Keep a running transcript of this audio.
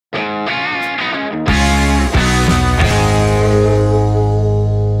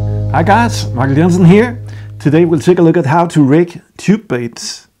Hi guys, Michael Jensen here. Today we'll take a look at how to rig tube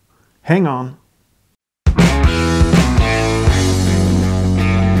baits. Hang on.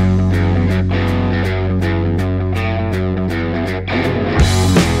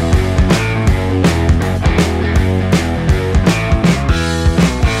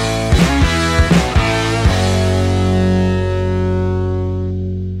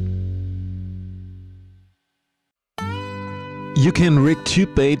 You can rig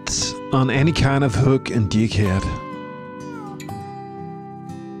tube baits on any kind of hook and jig head.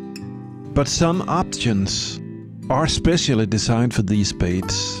 But some options are specially designed for these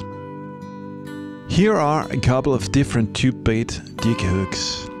baits. Here are a couple of different tube bait jig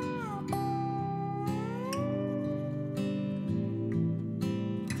hooks.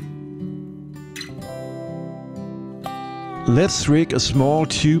 Let's rig a small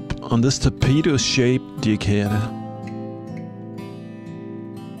tube on this torpedo-shaped jig head.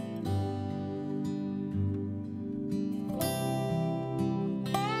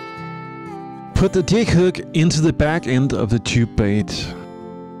 Put the jig hook into the back end of the tube bait.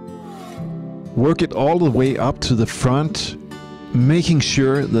 Work it all the way up to the front, making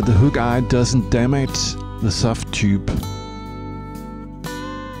sure that the hook eye doesn't damage the soft tube.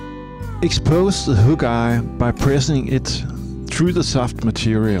 Expose the hook eye by pressing it through the soft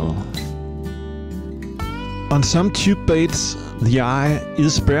material. On some tube baits, the eye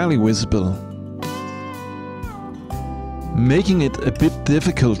is barely visible, making it a bit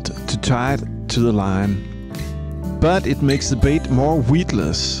difficult to tie it to the line, but it makes the bait more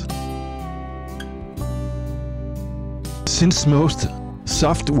weedless. Since most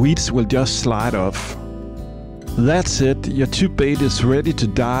soft weeds will just slide off. That's it, your tube bait is ready to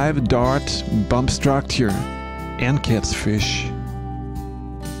dive, dart, bump structure and catch fish.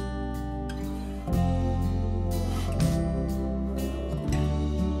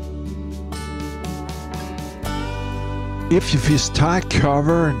 If you fish tight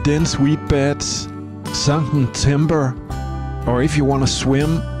cover, dense weed beds, sunken timber, or if you want to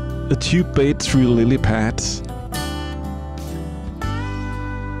swim a tube bait through lily pads,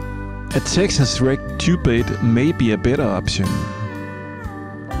 a Texas rigged tube bait may be a better option.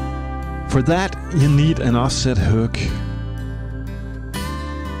 For that, you need an offset hook.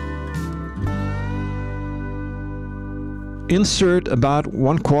 Insert about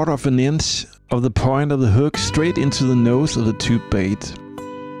 1/4 of an inch of the point of the hook straight into the nose of the tube bait.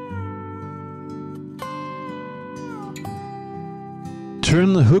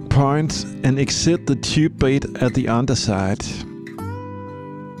 Turn the hook point and exit the tube bait at the underside.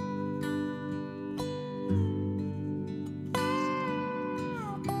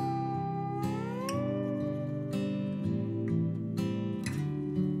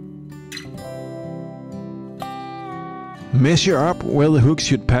 Measure up where the hook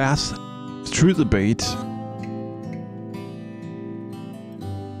should pass through the bait.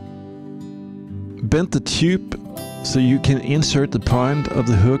 Bend the tube so you can insert the point of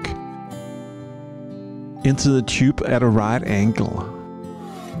the hook into the tube at a right angle.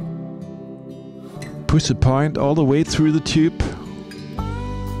 Push the point all the way through the tube.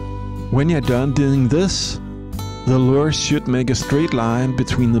 When you're done doing this, the lure should make a straight line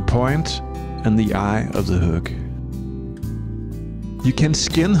between the point and the eye of the hook. You can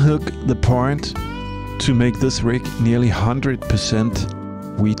skin hook the point to make this rig nearly 100%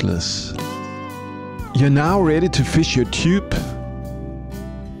 weedless. You're now ready to fish your tube,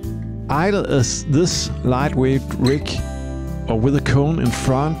 either as this lightweight rig or with a cone in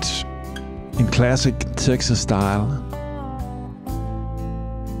front in classic Texas style.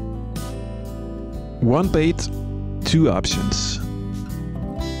 One bait, two options.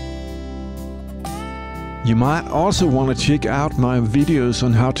 You might also want to check out my videos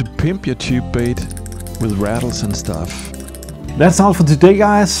on how to pimp your tube bait with rattles and stuff. That's all for today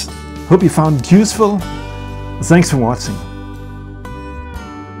guys. Hope you found it useful. Thanks for watching.